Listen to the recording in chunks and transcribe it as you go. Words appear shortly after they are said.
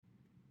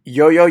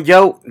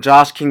Yo,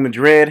 Josh King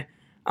Madrid.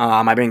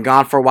 I've been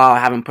gone for a while. I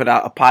haven't put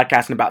out a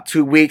podcast in about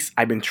 2 weeks.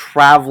 I've been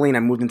traveling.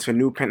 I moved into a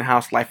new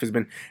penthouse. Life has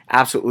been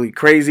absolutely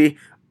crazy.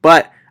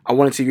 But I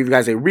wanted to give you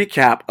guys a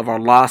recap of our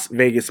Las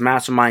Vegas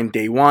Mastermind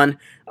Day 1.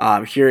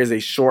 Here is a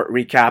short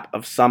recap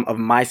of some of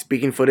my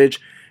speaking footage.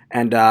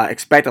 And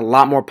expect a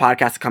lot more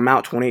podcasts to come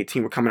out.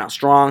 2018, we're coming out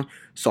strong.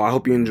 So I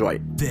hope you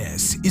enjoy.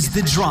 This is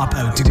the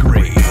Dropout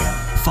Degree.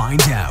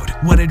 Find out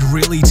what it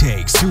really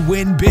takes to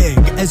win big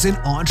as an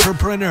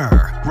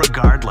entrepreneur,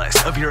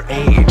 regardless of your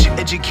age,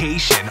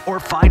 education, or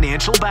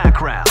financial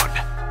background.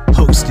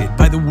 Hosted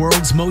by the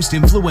world's most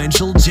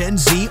influential Gen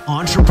Z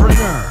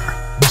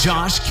entrepreneur,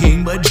 Josh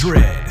King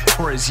Madrid,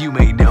 or as you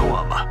may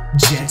know him,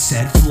 Jet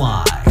Set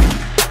Fly.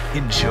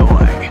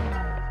 Enjoy.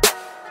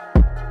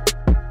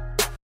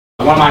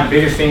 One of my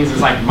biggest things is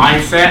like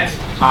mindset,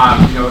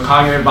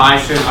 cognitive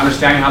biases,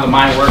 understanding how the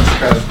mind works,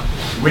 because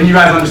when you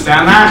guys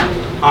understand that,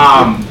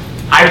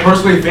 I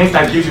personally think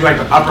that gives you like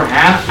the upper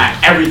hand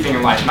at everything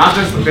in life. Not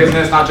just the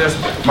business, not just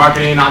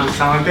marketing, not just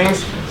selling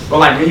things, but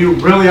like when you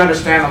really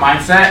understand the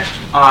mindset,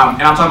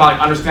 and I'm talking about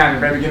like understanding,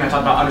 in the very beginning I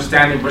talked about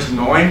understanding versus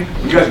knowing.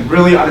 When you guys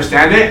really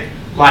understand it,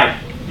 like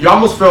you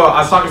almost feel,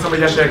 I was talking to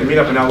somebody yesterday at the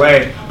meetup in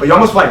LA, but you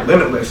almost feel like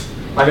limitless.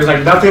 Like there's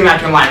like nothing that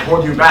can like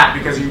hold you back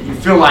because you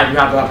feel like you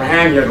have the upper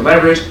hand, you have the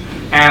leverage,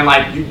 and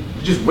like you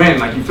just win.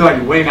 Like you feel like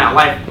you're winning at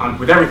life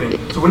with everything.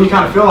 So when you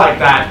kind of feel like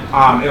that,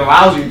 it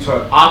allows you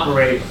to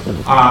operate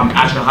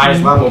at your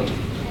highest level.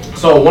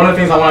 So one of the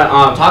things I want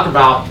to talk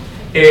about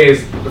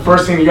is the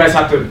first thing you guys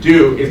have to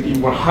do is be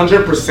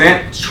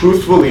 100%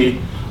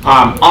 truthfully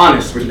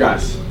honest with you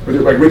guys,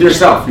 with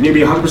yourself. You need to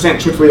be 100%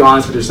 truthfully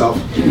honest with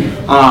yourself.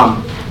 And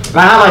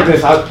I have like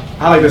this.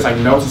 I like this, like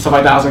notes and stuff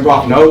like that. I was gonna go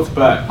off notes,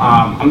 but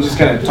I'm just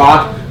gonna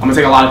talk. I'm gonna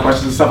take a lot of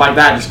questions and stuff like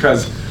that, just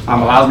because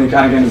allows me to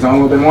kind of get in the zone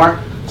a little bit more.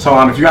 So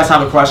if you guys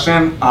have a question,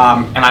 and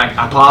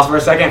I pause for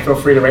a second, feel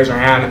free to raise your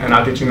hand, and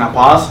I'll get you in that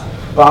pause.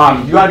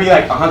 But you gotta be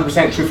like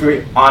 100%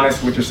 truthfully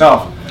honest with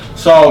yourself.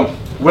 So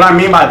what I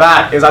mean by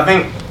that is I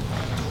think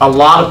a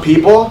lot of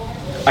people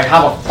like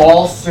have a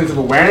false sense of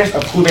awareness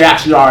of who they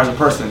actually are as a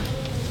person.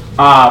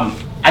 I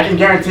can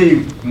guarantee you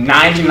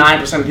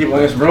 99% of people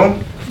in this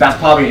room, that's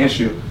probably an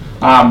issue.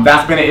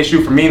 That's been an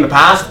issue for me in the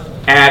past,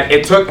 and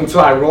it took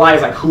until I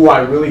realized like who I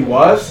really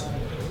was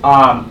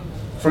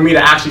for me to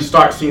actually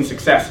start seeing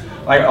success.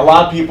 Like a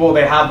lot of people,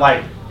 they have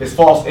like this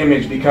false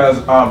image because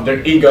of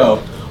their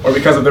ego, or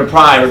because of their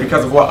pride, or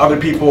because of what other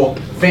people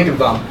think of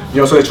them.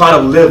 So they try to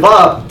live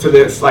up to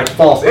this like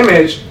false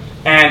image,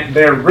 and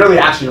they're really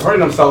actually hurting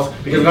themselves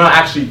because they're not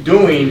actually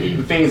doing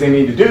the things they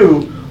need to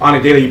do on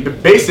a daily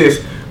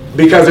basis,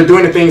 because they're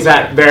doing the things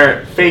that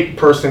their fake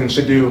person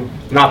should do,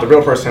 not the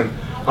real person.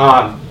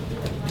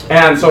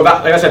 And so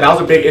that, like I said, that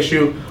was a big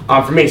issue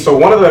for me. So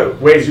one of the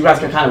ways you guys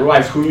can kind of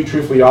realize who you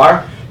truthfully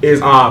are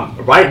is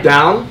write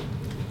down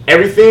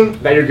everything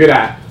that you're good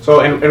at. So,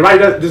 and write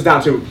this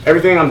down too.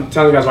 Everything I'm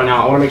telling you guys right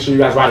now, I want to make sure you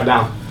guys write it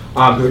down.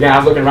 Because again, I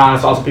was looking around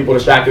and saw some people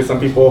distracted, some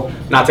people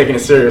not taking it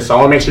serious. So I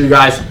want to make sure you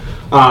guys,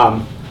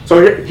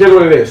 here's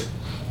what it is.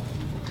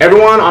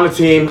 Everyone on the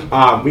team,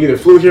 we either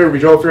flew here, we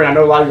drove here, and I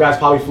know a lot of you guys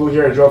probably flew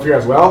here and drove here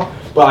as well.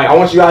 But like, I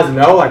want you guys to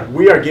know, like,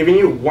 we are giving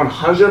you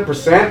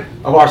 100%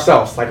 of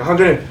ourselves, like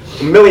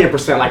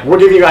 100,000,000%. Like, we're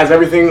giving you guys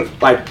everything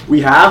like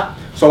we have.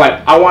 So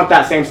like, I want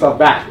that same stuff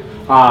back.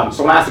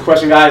 So when I ask the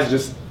question, guys,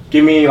 just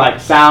give me like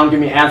sound, give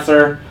me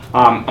answer.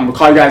 I'm gonna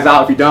call you guys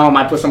out if you don't. I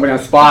might put somebody on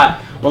the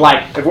spot. But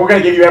like, if we're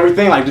gonna give you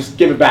everything, like, just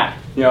give it back.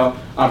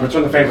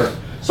 Return the favor.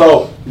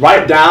 So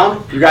write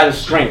down your guys'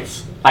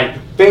 strengths, like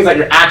things that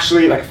you're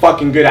actually like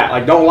fucking good at.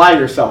 Like, don't lie to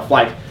yourself.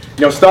 Like,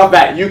 stuff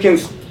that you can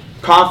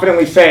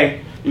confidently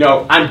say,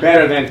 I'm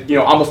better than,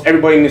 almost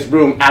everybody in this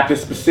room at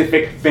this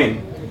specific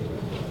thing.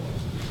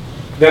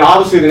 Then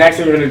obviously the next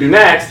thing you're going to do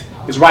next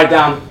is write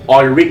down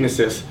all your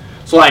weaknesses.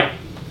 So like,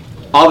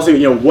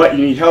 obviously, what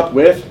you need help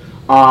with,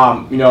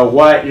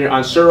 what you're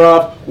unsure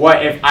of,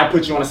 what if I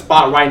put you on a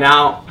spot right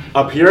now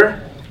up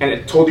here and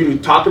it told you to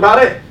talk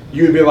about it,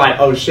 you would be like,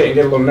 oh shit, and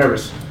get a little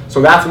nervous.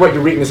 So that's what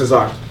your weaknesses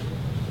are.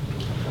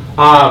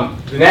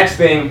 The next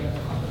thing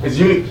is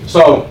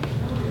so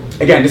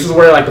again, this is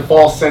where like the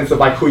false sense of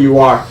like who you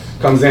are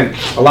comes in.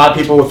 A lot of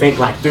people will think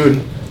like,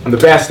 dude, I'm the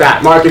best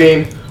at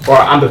marketing, or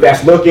I'm the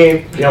best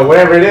looking,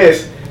 whatever it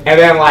is. And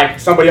then like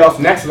somebody else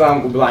next to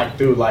them will be like,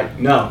 dude, like,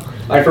 no.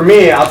 Like for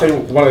me, I'll tell you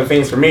one of the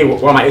things for me,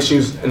 one of my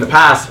issues in the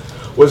past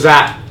was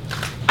that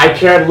I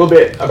cared a little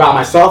bit about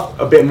myself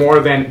a bit more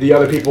than the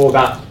other people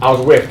that I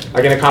was with,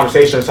 like in a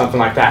conversation or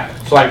something like that.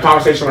 So like a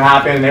conversation would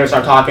happen and they would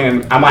start talking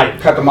and I might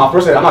cut them off.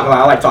 Personally, I'm not gonna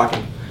lie, I like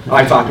talking.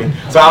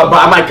 But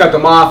I might cut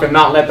them off and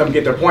not let them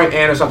get their point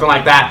in or something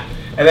like that.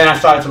 And then I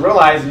started to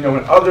realize,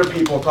 when other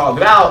people called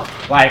it out,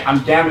 like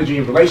I'm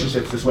damaging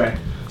relationships this way.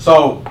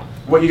 So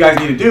what you guys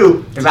need to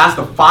do is ask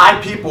the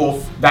 5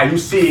 people that you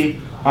see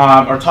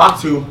or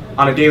talk to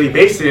on a daily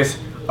basis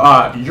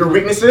your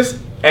weaknesses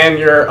and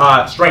your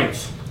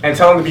strengths, and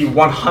tell them to be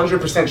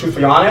 100%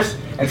 truthfully honest,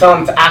 and tell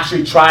them to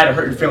actually try to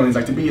hurt your feelings,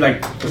 like to be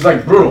like, it's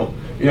like brutal,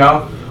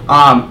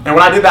 And when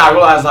I did that, I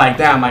realized like,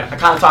 damn, like I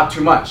kind of talk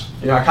too much.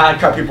 You know, I kind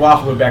of cut people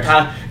off a little bit. I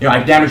kind of,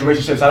 I damage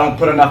relationships. I don't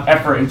put enough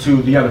effort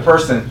into the other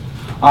person.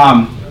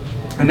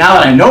 And now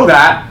that I know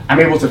that, I'm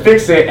able to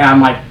fix it, and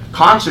I'm like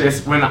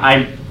conscious when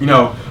I,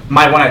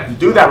 might want to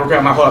do that. We're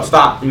gonna hold up,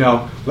 stop.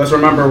 Let's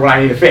remember what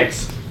I need to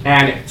fix.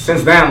 And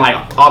since then,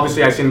 like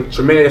obviously, I've seen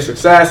tremendous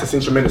success. I've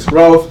seen tremendous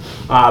growth,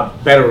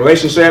 better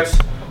relationships,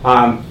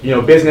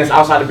 business,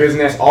 outside of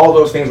business, all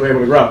those things were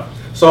able to grow.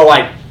 So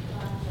like,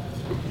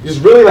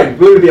 just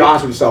really be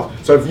honest with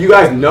yourself. So if you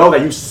guys know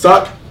that you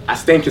suck at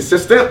staying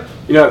consistent,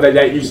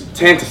 that you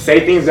tend to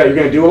say things that you're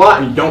gonna do a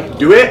lot and you don't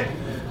do it,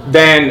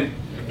 then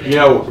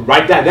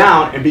write that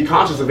down and be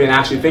conscious of it and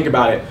actually think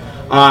about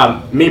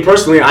it. Me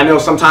personally, I know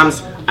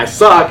sometimes I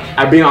suck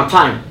at being on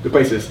time to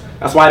places.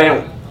 That's why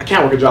I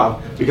can't work a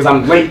job, because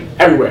I'm late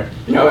everywhere.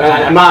 And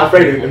I'm not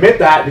afraid to admit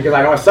that, because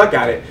I know I suck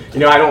at it.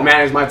 I don't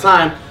manage my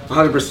time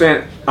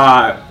 100%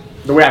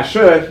 the way I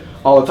should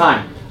all the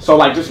time. So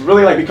like, just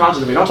really be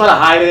conscious of it. Don't try to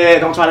hide it.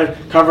 Don't try to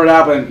cover it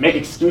up and make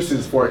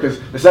excuses for it. Because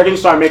the second you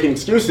start making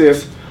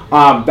excuses,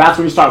 that's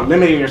when you start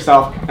limiting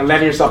yourself and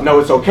letting yourself know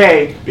it's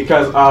okay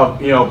because of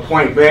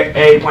point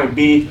A, point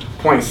B,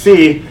 point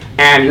C,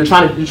 and you're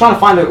trying to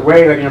find a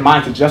way in your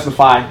mind to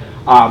justify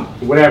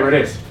whatever it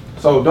is.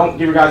 So don't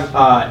give you guys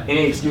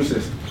any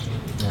excuses.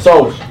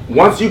 So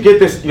once you get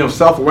this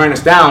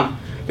self-awareness down,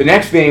 the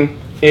next thing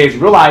is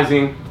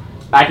realizing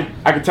I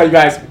can tell you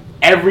guys,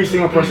 every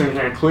single person in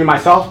here, including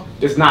myself,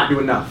 does not do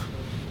enough.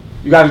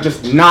 You guys are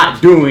just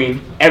not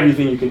doing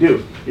everything you can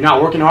do. You're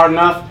not working hard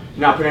enough.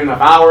 You're not putting in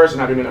enough hours. You're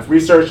not doing enough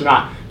research. You're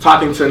not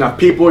talking to enough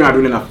people. You're not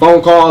doing enough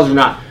phone calls. You're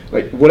not,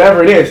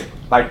 whatever it is,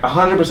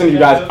 100% of you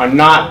guys are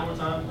not.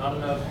 Not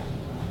enough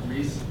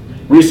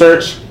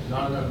research.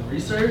 Not enough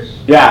research?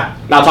 Yeah,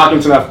 not talking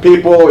to enough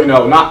people. You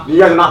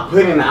guys are not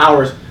putting in the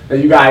hours that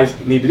you guys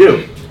need to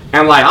do.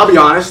 And I'll be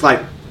honest,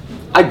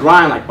 I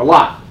grind a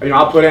lot.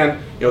 I'll put in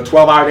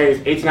 12-hour days,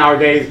 18-hour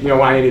days, when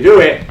I need to do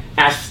it, and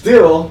I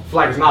still feel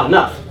like it's not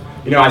enough.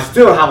 I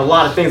still have a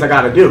lot of things I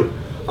got to do.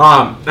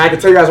 And I can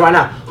tell you guys right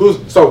now,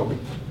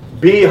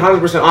 be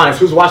 100% honest,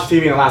 who's watched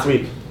TV in the last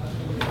week?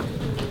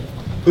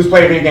 Who's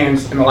played video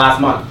games in the last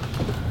month?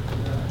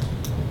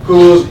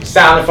 Who's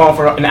sat on the phone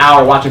for an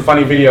hour watching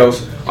funny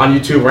videos on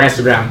YouTube or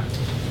Instagram?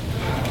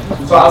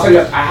 So I'll tell you,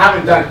 I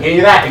haven't done any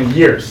of that in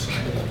years.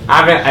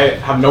 I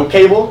have no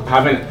cable.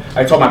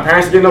 I told my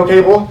parents to get no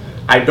cable.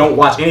 I don't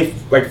watch any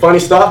funny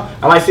stuff.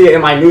 I might see it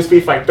in my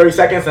newsfeed for 30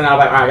 seconds, and I'm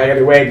like, all right, I gotta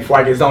get away before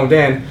I get zoned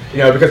in.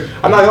 Because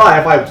I'm not gonna lie,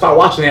 if I start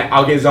watching it,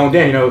 I'll get zoned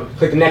in.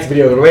 Click the next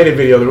video, the related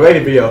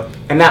video,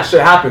 and that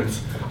shit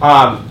happens.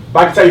 But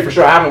I can tell you for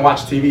sure, I haven't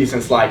watched TV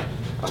since I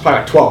was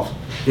probably 12.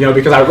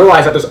 Because I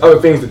realized that there's other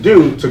things to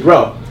do to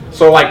grow.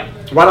 So right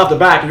off the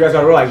bat, you guys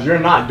gotta realize you're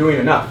not doing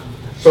enough.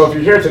 So if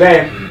you're here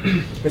today,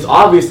 it's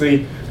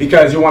obviously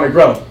because you want to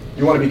grow.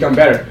 You want to become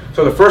better.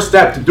 So the first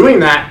step to doing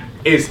that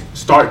is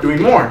start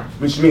doing more,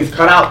 which means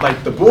cut out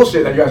the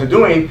bullshit that you guys are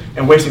doing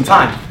and wasting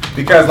time.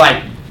 Because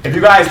if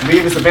you guys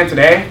leave this event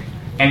today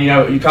and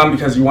you come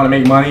because you want to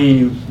make money,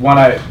 you want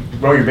to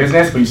grow your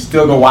business, but you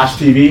still go watch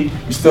TV,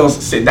 you still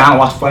sit down and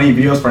watch funny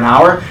videos for an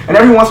hour, and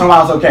every once in a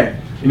while it's okay.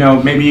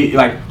 Maybe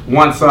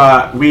once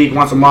a week,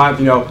 once a month,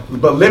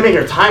 but limit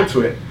your time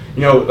to it.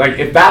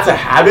 If that's a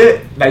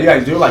habit that you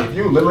guys do, if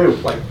you literally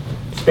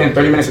spend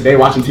 30 minutes a day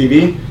watching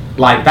TV,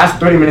 that's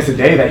 30 minutes a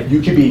day that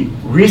you could be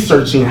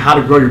researching how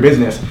to grow your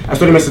business. That's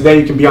 30 minutes a day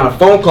you can be on a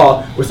phone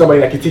call with somebody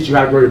that can teach you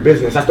how to grow your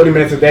business. That's 30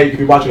 minutes a day you can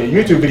be watching a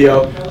YouTube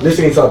video,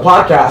 listening to a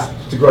podcast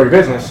to grow your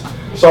business.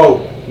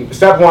 So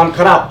step one,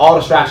 cut out all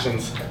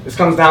distractions. This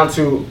comes down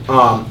to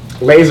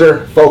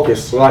laser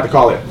focus, what I like to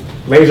call it.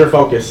 Laser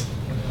focus,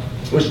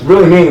 which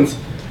really means,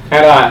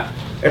 and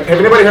have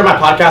anybody heard my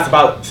podcast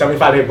about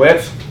 75-day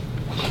blitz?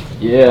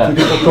 Yeah.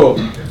 Cool.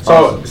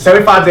 So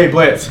 75-day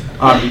blitz.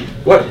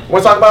 Want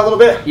to talk about it a little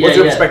bit? Yeah, What's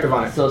your perspective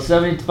on it? So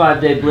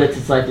 75-day blitz,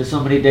 it's there's so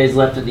many days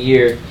left in the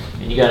year,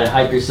 and you got to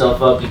hype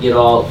yourself up and get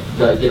all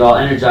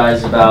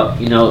energized about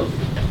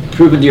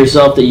proving to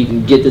yourself that you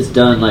can get this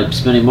done.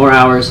 Spending more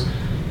hours,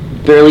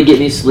 barely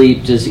getting any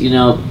sleep. Just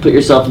put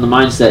yourself in the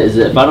mindset is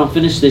that if I don't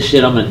finish this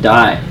shit, I'm gonna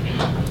die.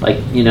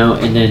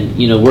 And then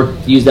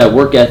use that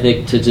work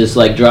ethic to just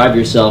drive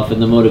yourself, and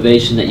the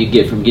motivation that you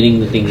get from getting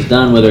the things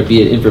done, whether it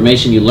be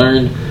information you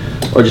learned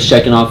or just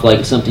checking off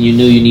something you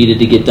knew you needed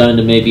to get done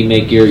to maybe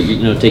make your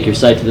take your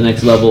site to the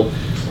next level.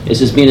 It's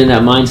just being in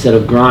that mindset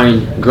of grind,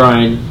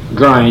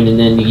 and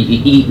then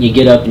you eat and you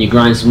get up and you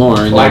grind some more.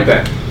 And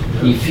that.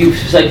 A few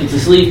seconds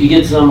of sleep, you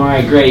get some, all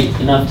right, great,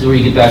 enough to where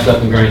you get back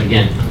up and grind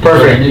again.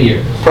 Perfect. New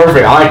year.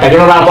 Perfect. I like that. Give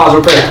him a round of applause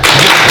real quick.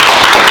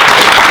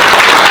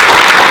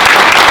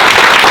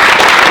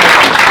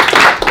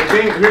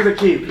 Here's the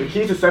key. The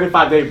key to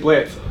 75-day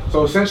blitz.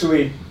 So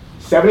essentially,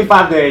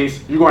 75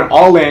 days, you're going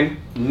all in.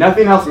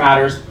 Nothing else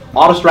matters.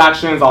 All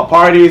distractions, all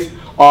parties,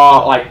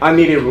 all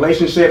unneeded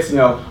relationships.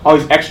 All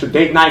these extra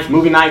date nights,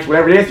 movie nights,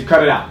 whatever it is. You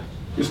cut it out.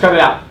 Just cut it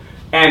out.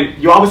 And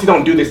you obviously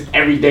don't do this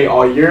every day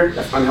all year.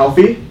 That's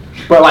unhealthy.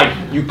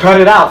 But you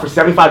cut it out for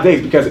 75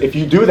 days, because if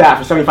you do that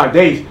for 75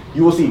 days,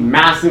 you will see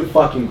massive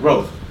fucking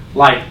growth.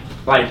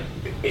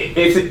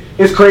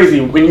 It's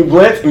crazy when you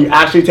blitz and you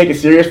actually take it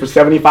serious for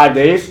 75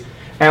 days.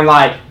 And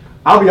like,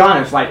 I'll be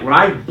honest, like when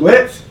I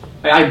blitz.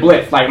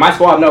 Like my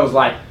squad knows,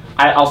 like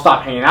I'll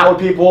stop hanging out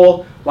with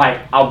people.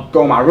 Like I'll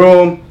go in my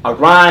room, I'll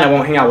grind. I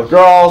won't hang out with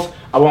girls.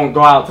 I won't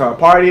go out to a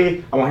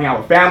party. I won't hang out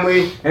with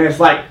family. And it's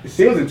like, it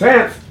seems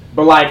intense,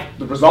 but like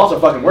the results are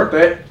fucking worth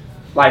it.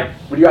 Like,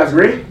 would you guys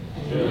agree?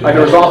 Yeah. Like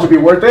the results would be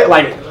worth it.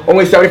 Like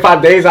only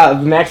 75 days out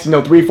of the next,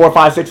 3, 4,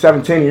 5, 6,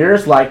 7, 10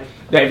 years. Like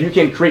that, if you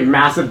can create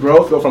massive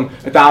growth, go from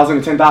 1,000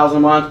 to 10,000 a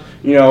month,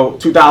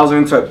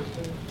 2,000 to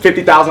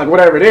 50,000, like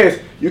whatever it is,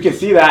 you can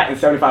see that in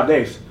 75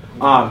 days.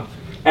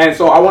 And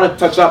so I want to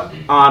touch up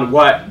on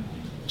what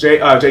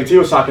JT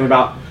was talking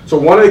about. So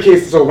one of the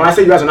cases, so when I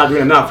say you guys are not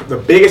doing enough, the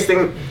biggest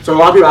thing, so a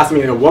lot of people ask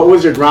me, what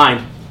was your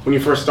grind when you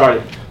first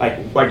started?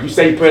 Like you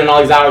say you put in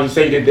all these hours, you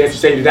say you did this, you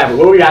say you did that, but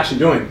what were you actually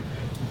doing?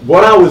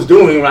 What I was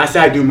doing when I say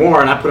I do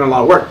more and I put in a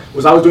lot of work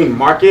was I was doing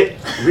market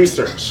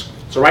research.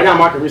 So right now,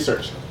 market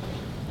research.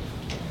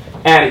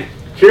 And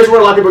here's where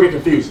a lot of people get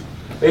confused.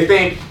 They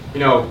think,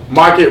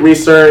 market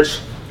research,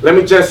 let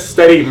me just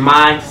study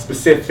my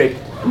specific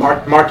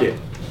market.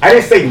 I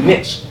didn't say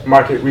niche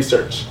market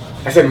research.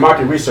 I said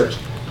market research.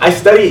 I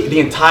study the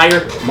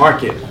entire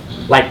market,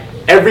 like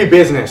every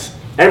business,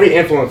 every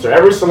influencer,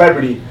 every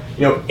celebrity,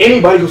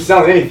 anybody who's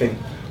selling anything.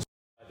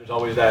 There's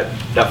always that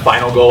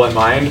final goal in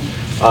mind.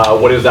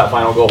 What is that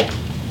final goal?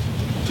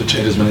 To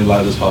change as many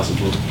lives as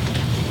possible.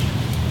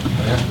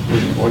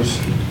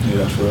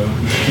 Yeah, for real.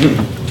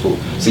 Cool.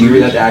 So you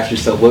really have to ask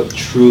yourself what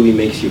truly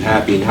makes you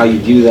happy, and how you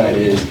do that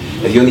is,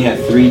 if you only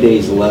had 3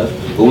 days left,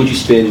 what would you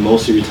spend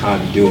most of your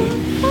time doing?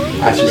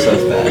 Ask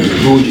yourself that.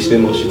 Who would you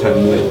spend most of your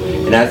time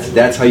with? And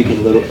that's how you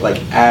can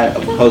add a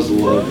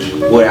puzzle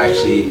of what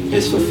actually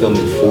is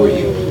fulfillment for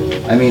you.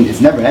 I mean,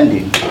 it's never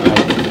ending.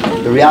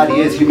 Right? The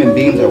reality is human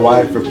beings are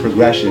wired for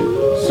progression.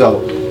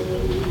 So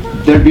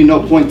there'd be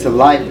no point to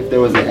life if there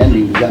was an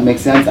ending. Does that make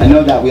sense? I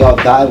know that we all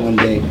die one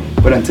day,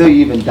 but until you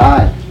even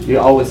die,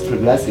 you're always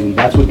progressing.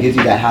 That's what gives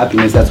you that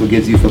happiness. That's what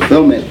gives you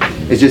fulfillment.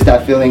 It's just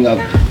that feeling of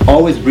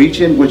always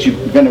reaching what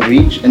you're gonna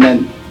reach and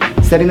then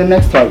setting the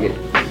next target.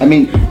 I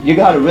mean, you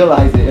gotta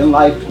realize that in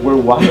life, we're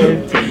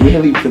wired to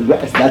really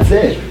progress. That's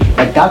it.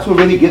 Like, that's what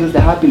really gives us the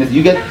happiness.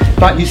 You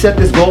set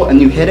this goal and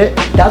you hit it,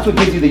 that's what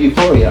gives you the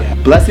euphoria.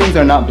 Blessings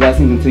are not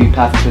blessings until you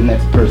pass it to the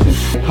next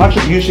person.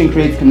 Contribution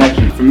creates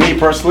connection. For me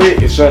personally,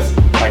 it's just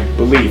like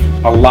belief.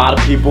 A lot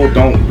of people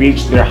don't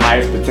reach their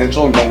highest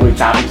potential and don't really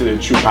tap into their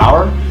true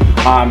power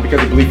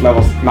because the belief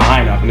level's not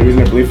high enough. And the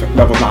reason their belief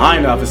level's not high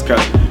enough is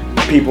because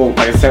people,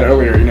 like I said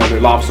earlier,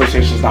 their law of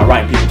association is not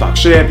right. People talk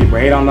shit, people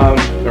hate on them,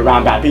 they're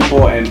around bad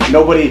people, and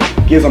nobody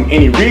gives them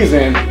any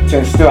reason to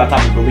instill that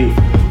type of belief.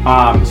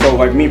 So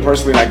like me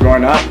personally, like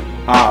growing up,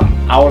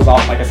 I was all,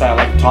 like I said, I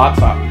like to talk,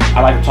 so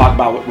I like to talk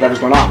about whatever's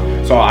going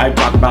on. So I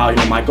talk about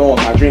my goals,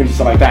 my dreams, and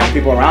stuff like that. And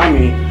people around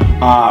me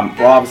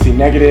were obviously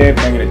negative,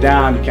 bringing it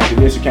down. You can't do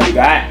this, you can't do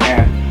that,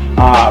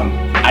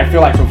 and I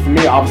feel like, so for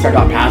me, obviously I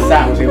got past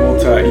that. I was able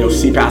to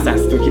see past that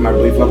and still keep my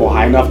belief level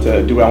high enough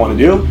to do what I want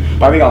to do.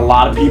 But I think a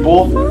lot of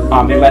people,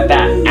 they let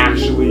that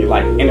actually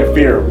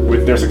interfere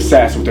with their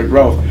success, with their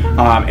growth.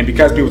 And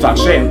because people talk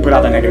shit and put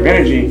out that negative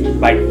energy,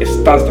 it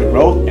stunts their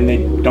growth and they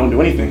don't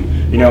do anything.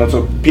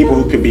 So people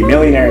who could be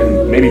millionaires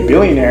and maybe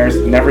billionaires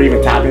never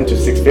even tap into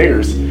 6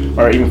 figures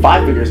or even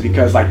 5 figures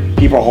because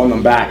people are holding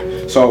them back.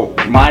 So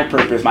my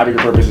bigger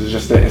purpose is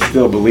just to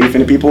instill belief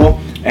into people,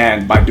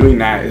 and by doing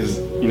that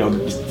is,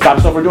 stop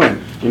stuff we're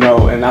doing,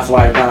 and that's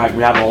why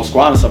we have a whole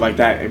squad and stuff like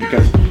that,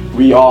 because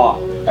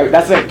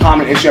that's a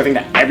common issue I think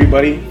that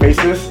everybody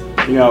faces,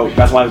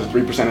 that's why there's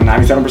 3% and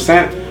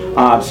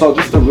 97%. So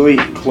just to really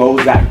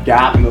close that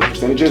gap in those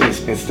percentages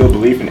and instill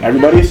belief in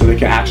everybody so they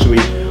can actually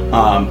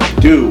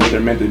do what they're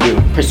meant to do.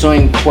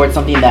 Pursuing towards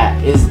something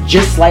that is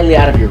just slightly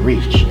out of your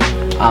reach.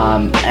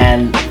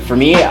 And for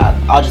me,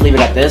 I'll just leave it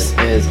at this,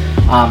 is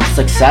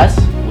success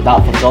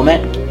without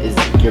fulfillment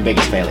is your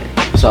biggest failure.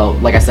 So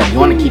like I said, you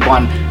want to keep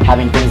on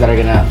having things that are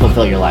going to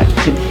fulfill your life.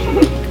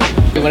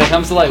 When it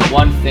comes to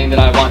one thing that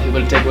I want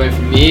people to take away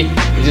from me,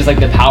 is just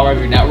the power of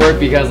your network,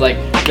 because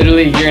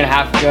literally a year and a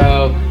half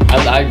ago,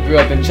 I grew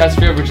up in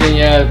Chesterfield,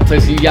 Virginia, a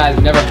place you guys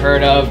have never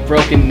heard of,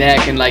 broken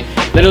neck, and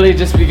literally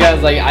just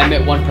because I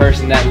met one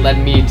person that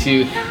led me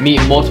to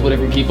meet multiple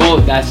different people,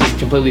 that's just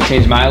completely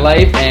changed my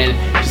life. And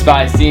just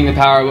by seeing the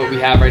power of what we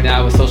have right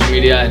now with social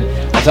media,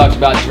 and I talked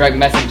about direct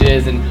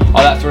messages and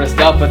all that sort of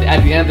stuff, but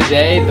at the end of the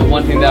day, the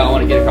one thing that I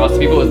want to get across to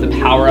people is the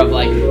power of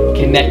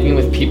connecting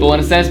with people in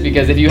a sense,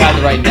 because if you have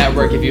the right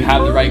network, if you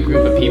have the right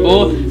group of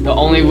people, the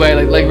only way,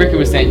 like Ricky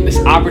was saying, this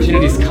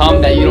opportunities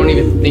come that you don't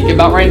even think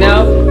about right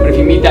now, but if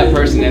you meet that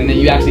person and then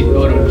you actually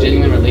build a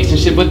genuine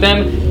relationship with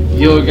them,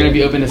 you're going to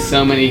be open to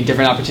so many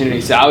different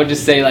opportunities. So I would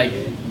just say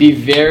be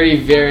very,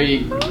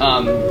 very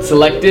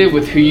selective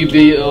with who you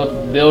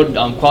build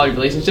quality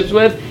relationships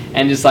with,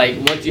 and just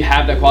once you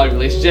have that quality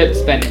relationship,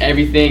 spend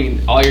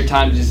everything, all your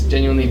time to just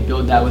genuinely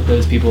build that with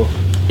those people.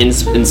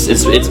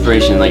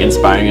 Inspiration,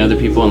 inspiring other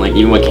people, and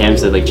even what Cam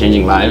said,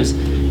 changing lives,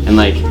 and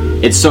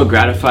it's so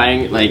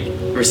gratifying,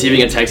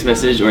 receiving a text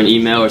message or an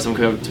email or some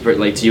kind of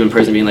like to you in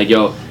person being like,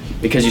 yo,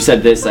 because you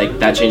said this, like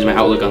that changed my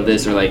outlook on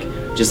this, or like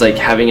just like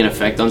having an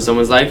effect on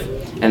someone's life.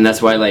 And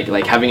that's why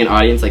like having an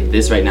audience like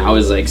this right now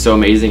is like so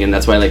amazing, and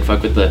that's why I like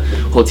fuck with the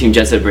whole Team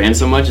Jet Set brand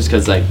so much, is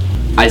because like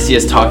I see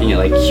us talking at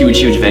like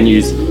huge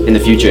venues in the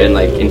future and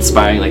like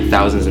inspiring like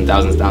thousands and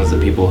thousands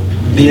of people.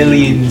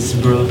 Billions,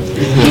 bro.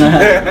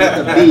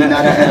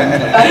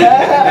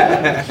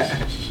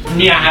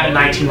 Me, I have a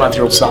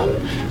 19-month-old son.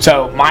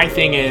 So my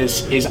thing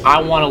is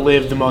I want to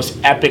live the most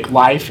epic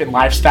life and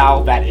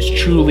lifestyle that is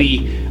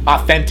truly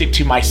authentic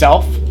to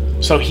myself,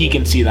 so he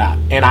can see that,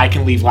 and I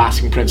can leave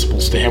lasting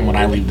principles to him when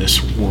I leave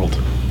this world.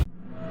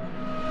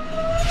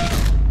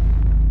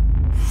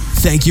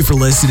 Thank you for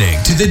listening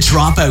to The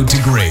Dropout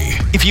Degree.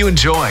 If you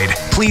enjoyed,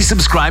 please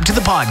subscribe to the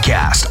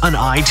podcast on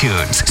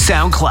iTunes,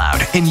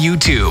 SoundCloud, and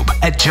YouTube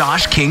at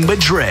Josh King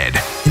Madrid.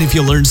 And if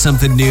you learned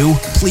something new,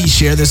 please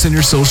share this on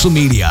your social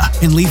media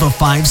and leave a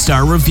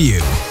 5-star review.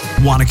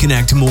 Want to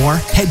connect more?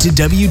 Head to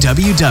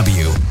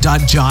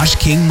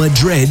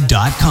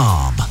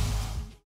www.joshkingmadrid.com.